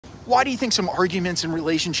Why do you think some arguments and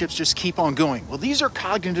relationships just keep on going? Well, these are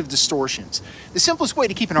cognitive distortions. The simplest way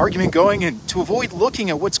to keep an argument going and to avoid looking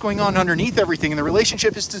at what's going on underneath everything in the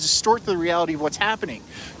relationship is to distort the reality of what's happening.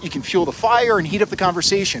 You can fuel the fire and heat up the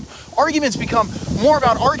conversation. Arguments become more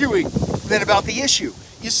about arguing than about the issue.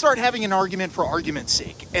 You start having an argument for argument's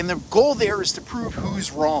sake, and the goal there is to prove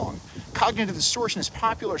who's wrong. Cognitive distortion is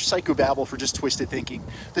popular psychobabble for just twisted thinking.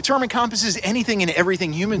 The term encompasses anything and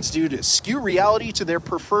everything humans do to skew reality to their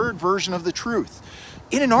preferred version of the truth.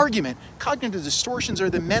 In an argument, cognitive distortions are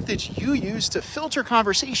the methods you use to filter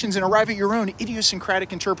conversations and arrive at your own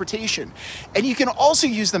idiosyncratic interpretation. And you can also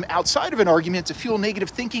use them outside of an argument to fuel negative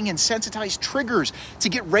thinking and sensitize triggers to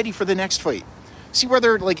get ready for the next fight. See,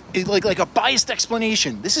 whether like a biased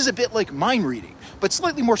explanation, this is a bit like mind reading, but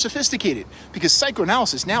slightly more sophisticated because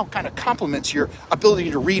psychoanalysis now kind of complements your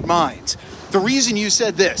ability to read minds. The reason you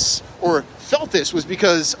said this or felt this was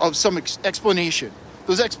because of some explanation.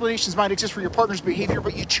 Those explanations might exist for your partner's behavior,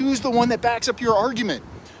 but you choose the one that backs up your argument.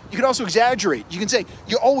 You can also exaggerate. You can say,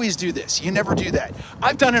 you always do this. You never do that.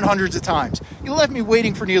 I've done it hundreds of times. You left me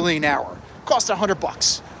waiting for nearly an hour. Cost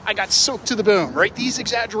 $100. I got soaked to the bone, right? These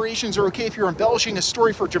exaggerations are okay if you're embellishing a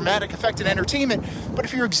story for dramatic effect and entertainment, but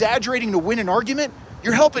if you're exaggerating to win an argument,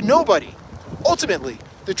 you're helping nobody. Ultimately,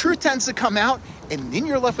 the truth tends to come out, and then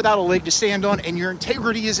you're left without a leg to stand on, and your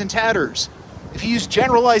integrity is in tatters. If you use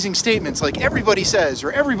generalizing statements like everybody says,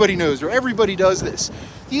 or everybody knows, or everybody does this,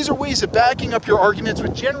 these are ways of backing up your arguments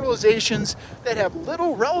with generalizations that have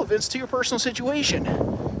little relevance to your personal situation.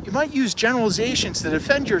 You might use generalizations to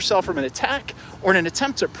defend yourself from an attack or in an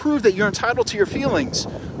attempt to prove that you're entitled to your feelings.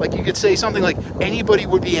 Like you could say something like, anybody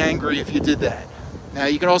would be angry if you did that. Now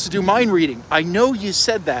you can also do mind reading. I know you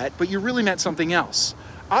said that, but you really meant something else.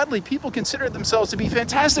 Oddly, people consider themselves to be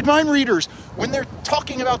fantastic mind readers when they're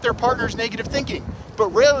talking about their partner's negative thinking, but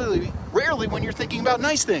rarely when you're thinking about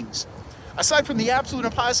nice things. Aside from the absolute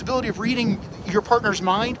impossibility of reading your partner's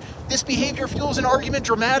mind, this behavior fuels an argument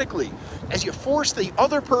dramatically as you force the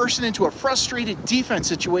other person into a frustrated defense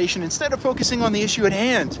situation instead of focusing on the issue at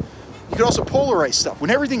hand. You can also polarize stuff when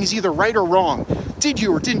everything is either right or wrong. Did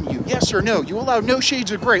you or didn't you? Yes or no? You allow no shades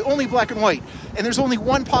of gray, only black and white. And there's only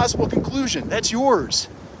one possible conclusion. That's yours.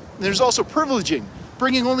 And there's also privileging,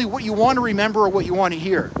 bringing only what you want to remember or what you want to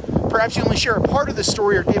hear. Perhaps you only share a part of the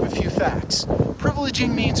story or give a few facts.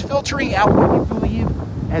 Privileging means filtering out what you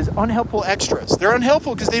believe as unhelpful extras. They're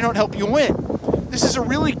unhelpful because they don't help you win. This is a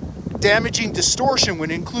really damaging distortion when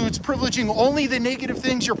it includes privileging only the negative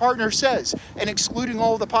things your partner says and excluding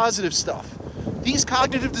all of the positive stuff. These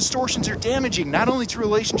cognitive distortions are damaging not only to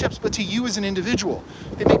relationships but to you as an individual.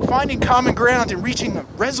 They make finding common ground and reaching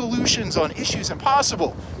resolutions on issues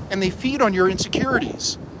impossible, and they feed on your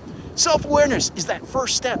insecurities. Self-awareness is that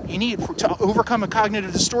first step you need to overcome a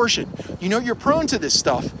cognitive distortion. You know you're prone to this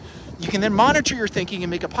stuff. You can then monitor your thinking and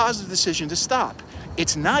make a positive decision to stop.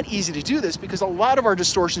 It's not easy to do this because a lot of our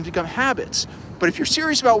distortions become habits. But if you're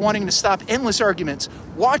serious about wanting to stop endless arguments,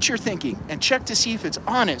 watch your thinking and check to see if it's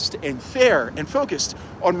honest and fair and focused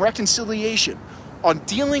on reconciliation, on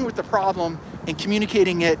dealing with the problem and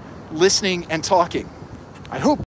communicating it, listening and talking. I hope